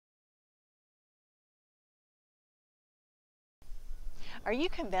Are you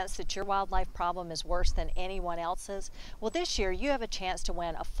convinced that your wildlife problem is worse than anyone else's? Well, this year you have a chance to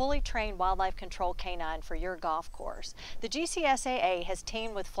win a fully trained wildlife control canine for your golf course. The GCSAA has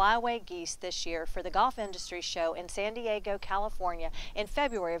teamed with Flyaway Geese this year for the Golf Industry Show in San Diego, California in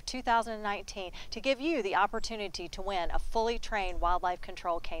February of 2019 to give you the opportunity to win a fully trained wildlife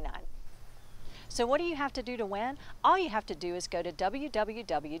control canine. So what do you have to do to win? All you have to do is go to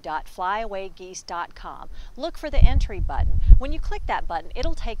www.flyawaygeese.com. Look for the entry button. When you click that button,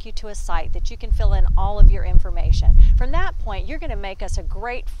 it'll take you to a site that you can fill in all of your information. From that point, you're going to make us a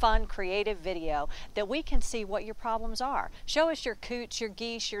great, fun, creative video that we can see what your problems are. Show us your coots, your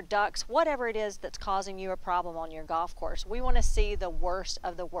geese, your ducks, whatever it is that's causing you a problem on your golf course. We want to see the worst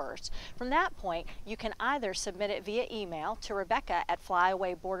of the worst. From that point, you can either submit it via email to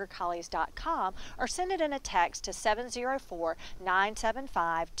Rebecca@flyawaybordercollies.com or send it in a text to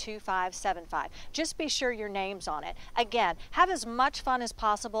 704-975-2575. Just be sure your name's on it. Again, have as much fun as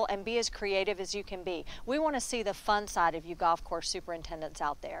possible and be as creative as you can be. We want to see the fun side of you golf course superintendents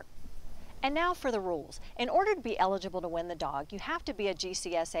out there. And now for the rules. In order to be eligible to win the dog, you have to be a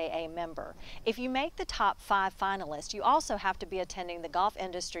GCSAA member. If you make the top 5 finalists, you also have to be attending the Golf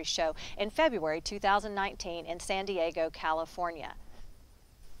Industry Show in February 2019 in San Diego, California.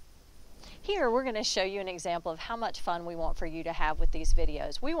 Here we're going to show you an example of how much fun we want for you to have with these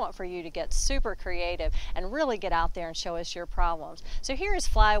videos. We want for you to get super creative and really get out there and show us your problems. So here is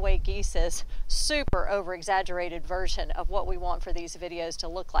Flyaway Geese's super over-exaggerated version of what we want for these videos to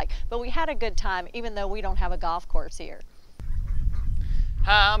look like. But we had a good time even though we don't have a golf course here.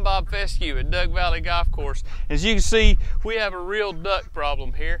 Hi, I'm Bob Fescue at Duck Valley Golf Course. As you can see, we have a real duck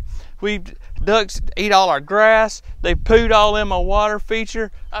problem here. Ducks eat all our grass, they pooed all in my water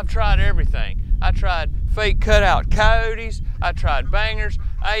feature. I've tried everything. I tried fake cutout coyotes, I tried bangers,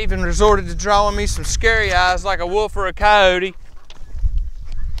 I even resorted to drawing me some scary eyes like a wolf or a coyote.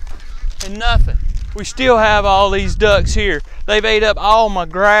 And nothing. We still have all these ducks here. They've ate up all my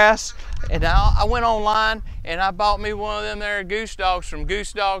grass. And I went online and I bought me one of them there goose dogs from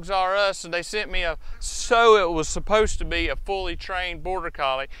Goose Dogs R Us, and they sent me it was supposed to be a fully trained border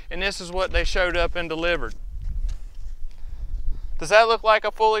collie, and this is what they showed up and delivered. Does that look like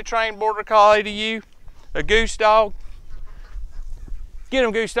a fully trained border collie to you? A goose dog? Get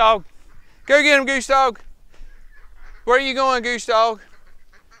him, goose dog. Go get him, goose dog. Where are you going, goose dog?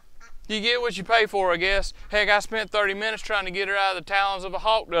 You get what you pay for, I guess. Heck, I spent 30 minutes trying to get her out of the talons of a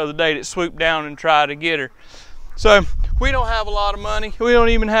hawk the other day that swooped down and tried to get her. So we don't have a lot of money. We don't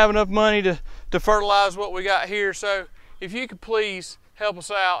even have enough money to fertilize what we got here. So if you could please help us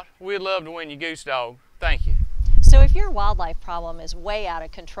out, we'd love to win you, goose dog. Thank you. So if your wildlife problem is way out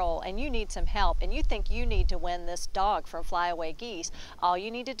of control and you need some help and you think you need to win this dog from Flyaway Geese, all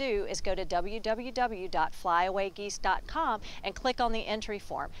you need to do is go to www.flyawaygeese.com and click on the entry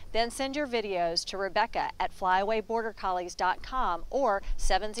form. Then send your videos to Rebecca@flyawaybordercollies.com or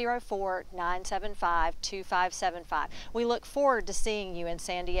 704-975-2575. We look forward to seeing you in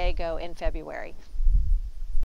San Diego in February.